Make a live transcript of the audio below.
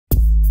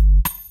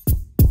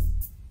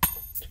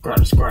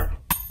Squat.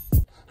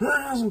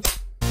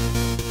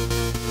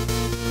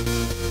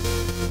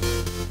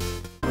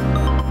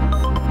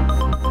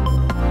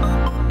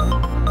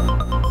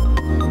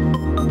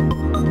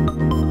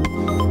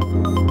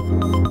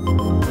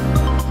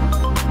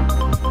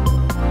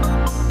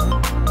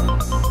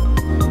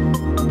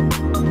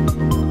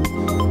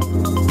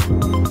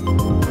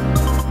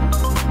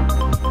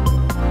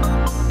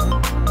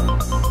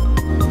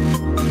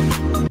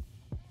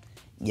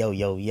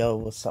 Yo,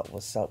 what's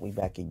up? We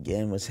back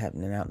again. What's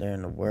happening out there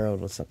in the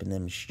world? What's up in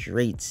them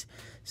streets?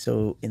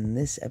 So in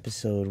this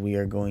episode, we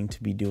are going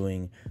to be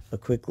doing a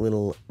quick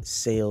little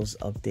sales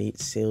update,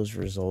 sales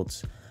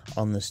results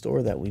on the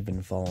store that we've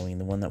been following,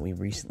 the one that we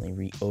recently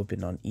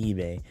reopened on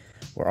eBay.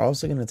 We're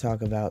also going to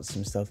talk about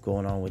some stuff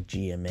going on with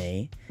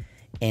GMA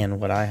and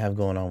what I have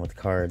going on with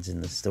cards in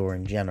the store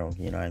in general,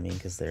 you know what I mean?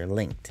 Because they're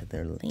linked.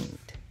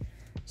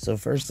 So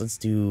first, let's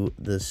do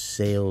the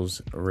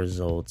sales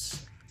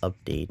results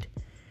update.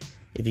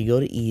 If you go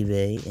to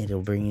eBay,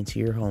 it'll bring you to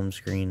your home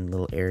screen,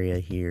 little area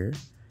here.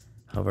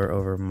 Hover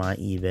over My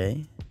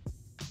eBay.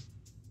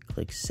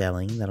 Click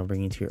Selling. That'll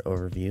bring you to your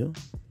overview.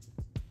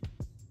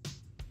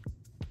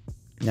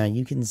 Now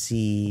you can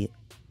see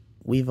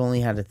we've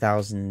only had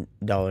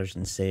 $1,000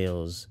 in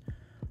sales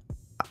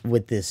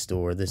with this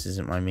store. This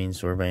isn't my main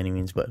store by any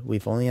means, but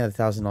we've only had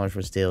 $1,000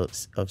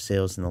 worth of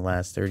sales in the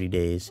last 30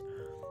 days.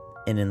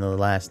 And in the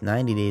last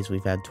 90 days,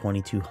 we've had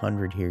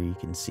 2,200 here, you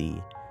can see.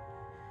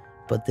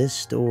 But this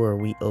store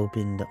we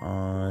opened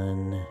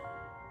on,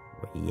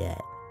 where you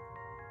at?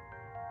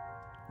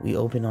 We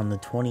opened on the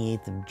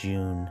 28th of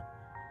June.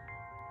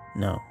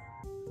 No.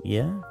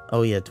 Yeah?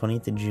 Oh yeah,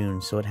 28th of June.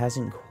 So it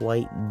hasn't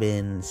quite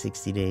been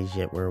 60 days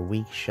yet. We're a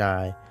week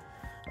shy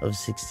of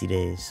 60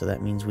 days. So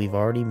that means we've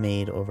already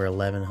made over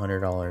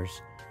 $1,100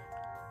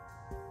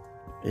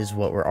 is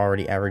what we're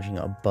already averaging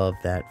above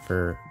that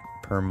per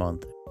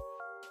month.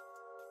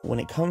 When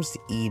it comes to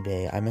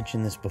eBay, I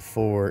mentioned this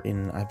before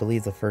in, I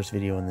believe, the first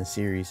video in this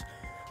series.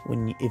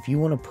 If you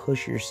want to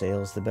push your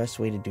sales, the best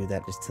way to do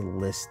that is to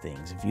list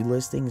things. If you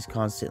list things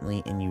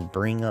constantly and you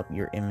bring up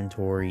your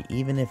inventory,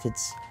 even if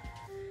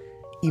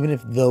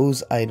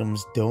those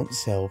items don't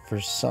sell, for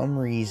some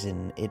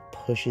reason, it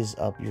pushes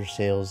up your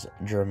sales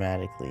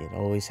dramatically. It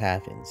always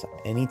happens.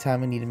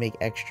 Anytime I need to make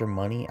extra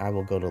money, I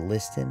will go to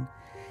listing,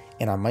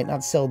 and I might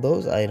not sell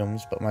those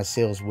items, but my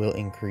sales will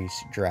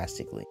increase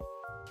drastically.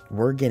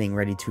 We're getting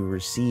ready to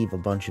receive a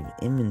bunch of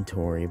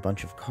inventory, a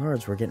bunch of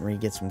cards. We're getting ready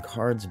to get some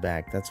cards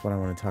back. That's what I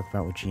want to talk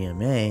about with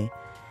GMA.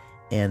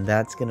 And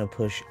that's going to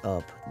push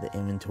up the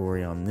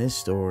inventory on this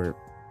store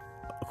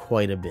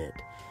quite a bit.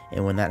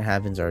 And when that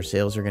happens, our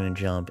sales are going to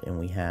jump. And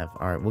we have...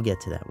 Alright, we'll get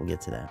to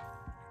that.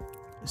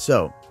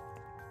 So,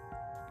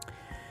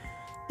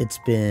 it's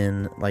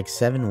been like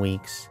 7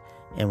 weeks.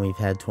 And we've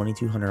had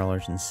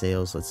 $2,200 in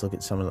sales. Let's look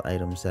at some of the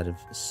items that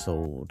have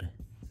sold.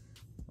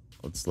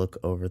 Let's look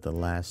over the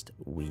last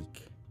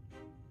week.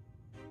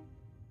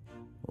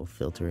 We'll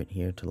filter it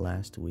here to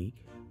last week.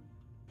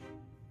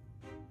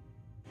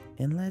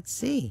 And let's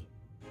see.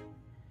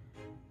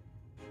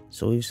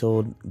 So we've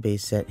sold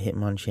base set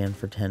Hitmonchan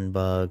for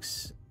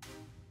 $10.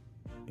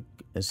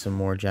 Some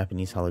more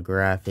Japanese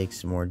holographics,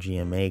 some more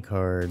GMA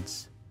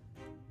cards.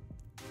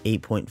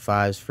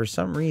 8.5s. For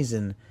some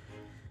reason,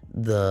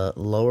 the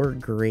lower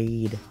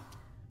grade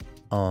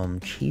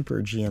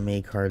cheaper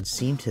GMA cards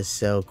seem to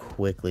sell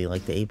quickly.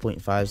 Like the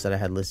 8.5s that I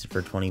had listed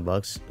for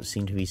 $20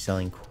 seem to be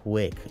selling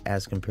quick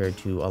as compared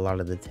to a lot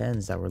of the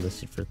 10s that were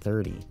listed for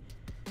 $30.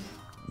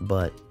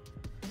 But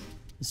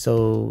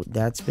so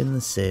that's been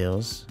the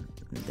sales.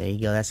 There you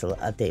go. That's a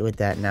little update with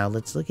that. Now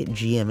let's look at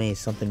GMA.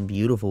 Something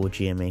beautiful with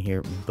GMA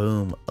here.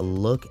 Boom.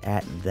 Look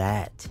at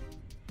that.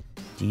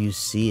 Do you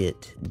see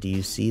it? Do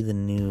you see the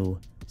new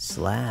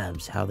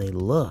slabs? How they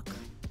look?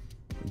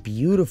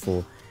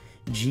 Beautiful.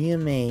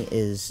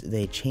 GMA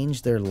they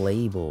changed their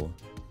label,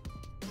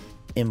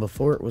 and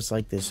before it was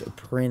like this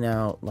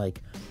printout,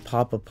 like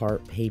pop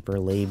apart paper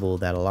label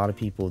that a lot of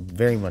people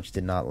very much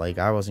did not like.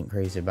 I wasn't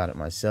crazy about it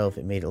myself.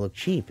 It made it look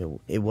cheap.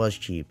 It was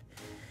cheap.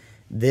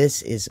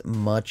 This is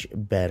much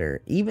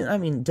better. Even, I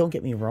mean, don't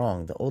get me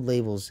wrong, the old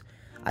labels,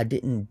 I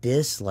didn't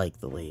dislike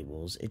the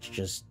labels. It's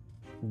just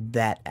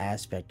that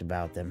aspect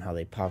about them, how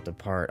they popped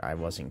apart, I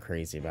wasn't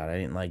crazy about. I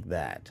didn't like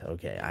that.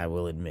 Okay, I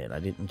will admit, I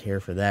didn't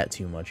care for that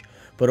too much.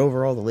 But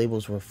overall, the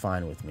labels were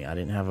fine with me. I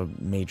didn't have a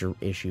major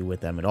issue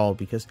with them at all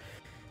because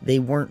they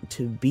weren't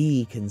to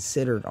be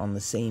considered on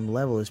the same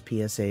level as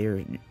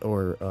PSA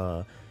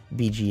or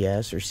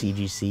BGS or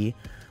CGC.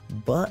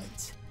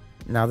 But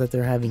now that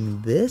they're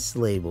having this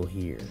label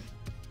here,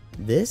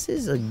 this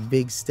is a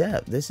big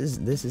step. This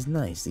is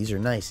nice. These are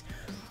nice.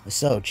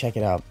 So check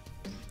it out.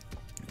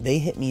 They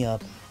hit me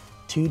up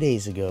 2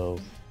 days ago.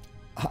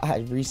 I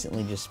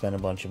recently just spent a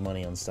bunch of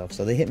money on stuff.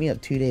 So they hit me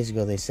up 2 days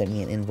ago. They sent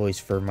me an invoice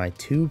for my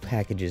 2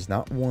 packages.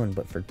 Not one,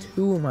 but for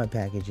 2 of my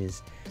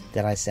packages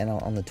that I sent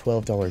out on the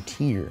 $12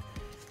 tier.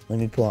 Let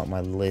me pull out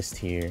my list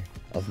here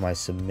of my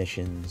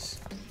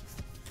submissions.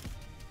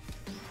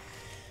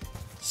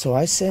 So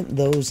I sent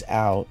those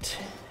out.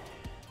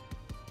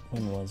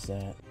 When was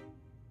that?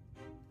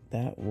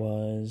 That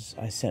was,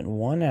 I sent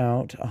one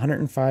out,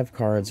 105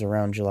 cards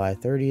around July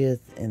 30th,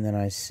 and then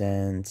I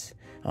sent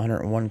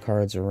 101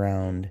 cards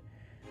around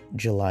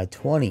July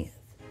 20th.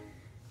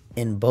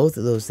 And both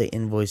of those they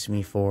invoiced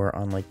me for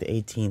on like the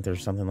 18th or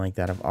something like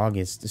that of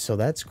August. So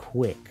that's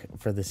quick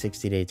for the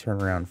 60-day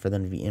turnaround for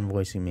them to be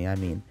invoicing me. I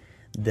mean,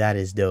 that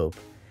is dope.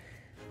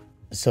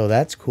 So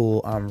that's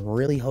cool. I'm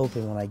really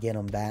hoping when I get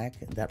them back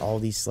that all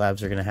these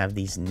slabs are going to have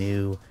these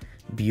new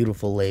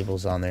beautiful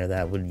labels on there.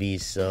 That would be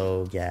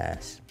so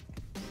gas.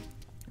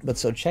 But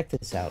so check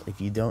this out.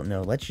 If you don't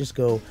know, let's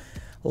go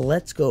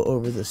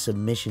over the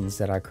submissions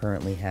that I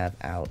currently have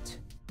out.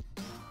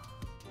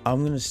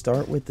 I'm going to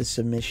start with the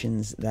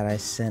submissions that I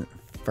sent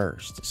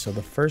first. So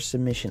the first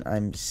submission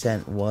I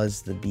sent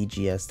was the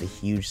BGS, the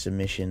huge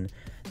submission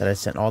that I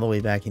sent all the way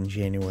back in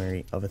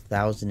January of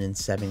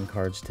 1,007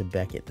 cards to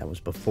Beckett. That was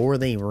before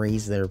they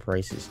raised their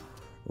prices.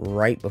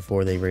 Right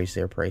before they raised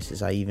their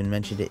prices. I even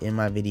mentioned it in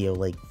my video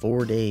like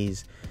 4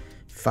 days,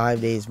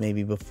 5 days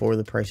maybe before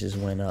the prices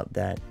went up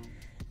that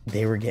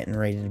they were getting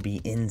ready to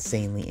be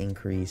insanely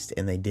increased,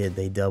 and they did.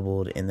 They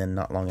doubled, and then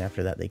not long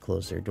after that they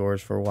closed their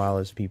doors for a while,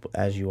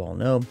 as you all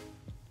know.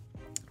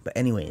 But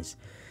anyways,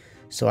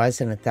 so I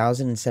sent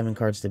 1,007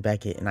 cards to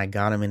Beckett, and I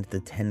got them into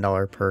the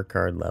 $10 per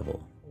card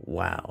level.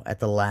 Wow, at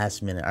the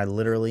last minute.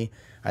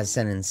 I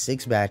sent in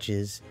 6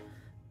 batches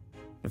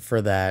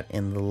for that,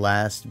 and the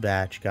last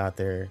batch got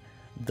there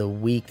the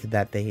week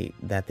that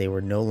they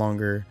were no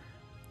longer,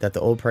 that the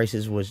old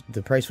prices was,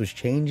 the price was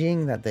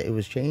changing, it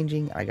was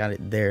changing. I got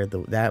it there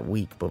that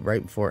week, but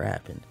right before it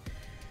happened.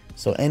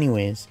 So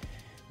anyways,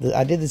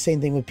 I did the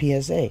same thing with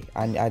PSA.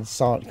 I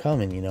saw it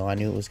coming, you know. I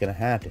knew it was going to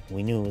happen.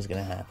 We knew it was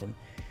going to happen.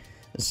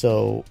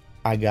 So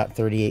I got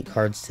 38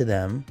 cards to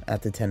them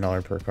at the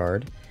 $10 per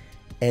card.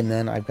 And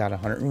then I've got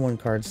 101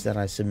 cards that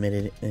I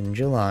submitted in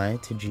July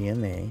to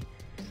GMA,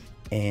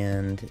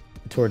 and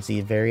towards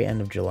the very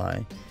end of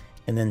July.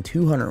 And then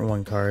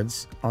 201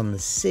 cards on the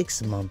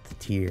 6-month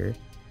tier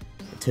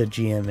to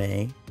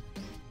GMA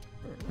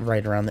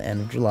right around the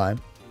end of July.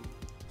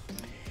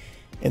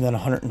 And then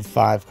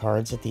 105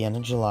 cards at the end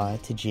of July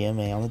to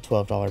GMA on the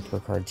 $12 per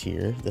card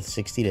tier, the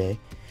 60-day.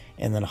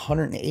 And then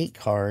 108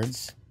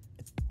 cards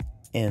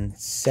and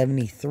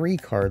 73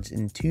 cards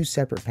in 2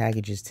 separate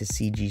packages to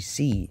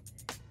CGC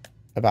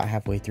about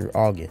halfway through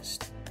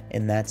August.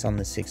 And that's on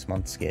the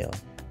 6-month scale.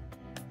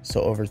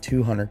 So over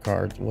 200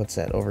 cards. What's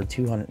that? Over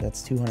 200.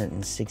 That's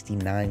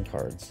 269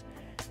 cards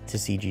to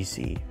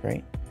CGC,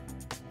 right?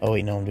 Oh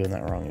wait, no, I'm doing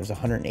that wrong. It was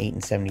 108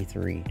 and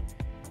 73.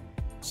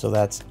 So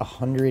that's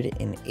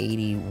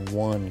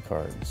 181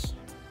 cards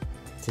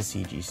to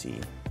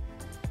CGC.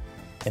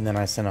 And then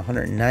I sent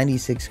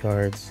 196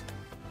 cards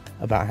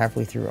about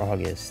halfway through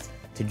August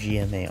to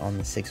GMA on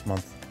the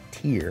 6-month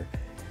tier.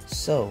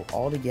 So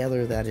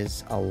altogether, that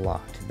is a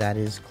lot. That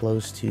is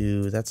close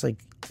to, that's like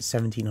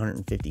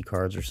 1,750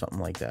 cards or something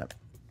like that.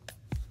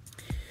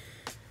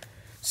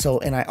 So,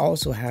 and I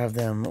also have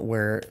them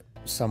where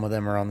some of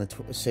them are on the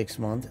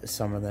 6-month,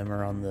 some of them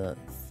are on the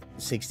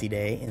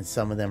 60-day, and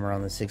some of them are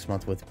on the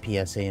 6-month with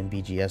PSA and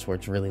BGS, where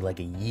it's really like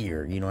a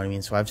year, you know what I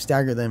mean? So I've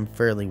staggered them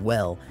fairly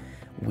well.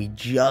 We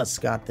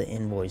just got the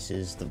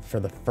invoices for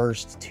the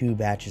first 2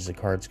 batches of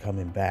cards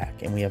coming back,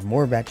 and we have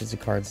more batches of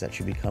cards that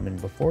should be coming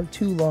before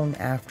too long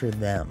after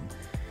them.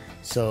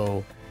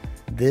 So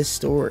this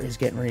store is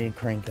getting ready to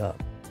crank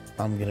up.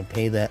 I'm gonna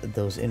pay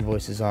those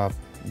invoices off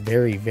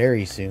very,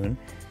 very soon,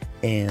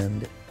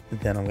 and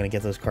then I'm gonna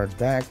get those cards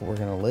back. We're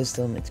gonna list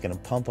them. It's gonna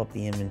pump up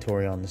the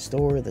inventory on the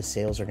store. The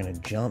sales are gonna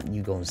jump.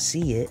 You gonna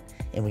see it,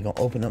 and we're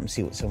gonna open up and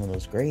see what some of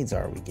those grades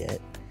are we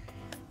get.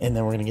 And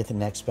then we're going to get the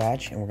next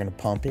batch, and we're going to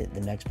pump it.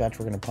 The next batch,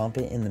 we're going to pump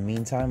it. In the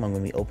meantime, I'm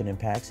going to be opening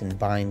packs and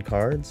buying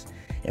cards.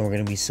 And we're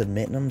going to be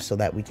submitting them so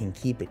that we can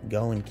keep it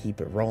going,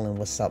 keep it rolling.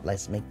 What's up?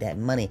 Let's make that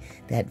money.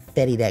 That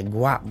fetty, that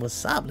guap.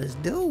 What's up? Let's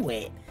do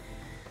it.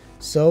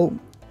 So,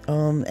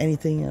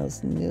 anything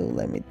else new?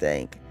 Let me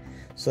think.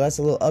 So that's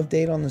a little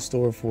update on the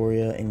store for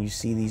you. And you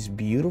see these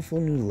beautiful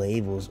new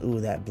labels.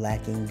 Ooh, that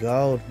black and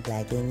gold,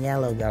 black and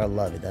yellow. Gotta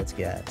love it. That's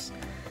gas.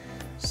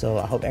 So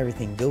I hope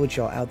everything good with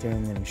y'all out there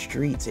in them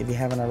streets. If you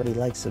haven't already,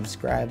 like,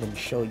 subscribe, and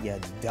show your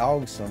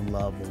dog some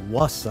love.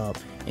 What's up?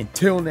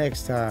 Until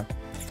next time.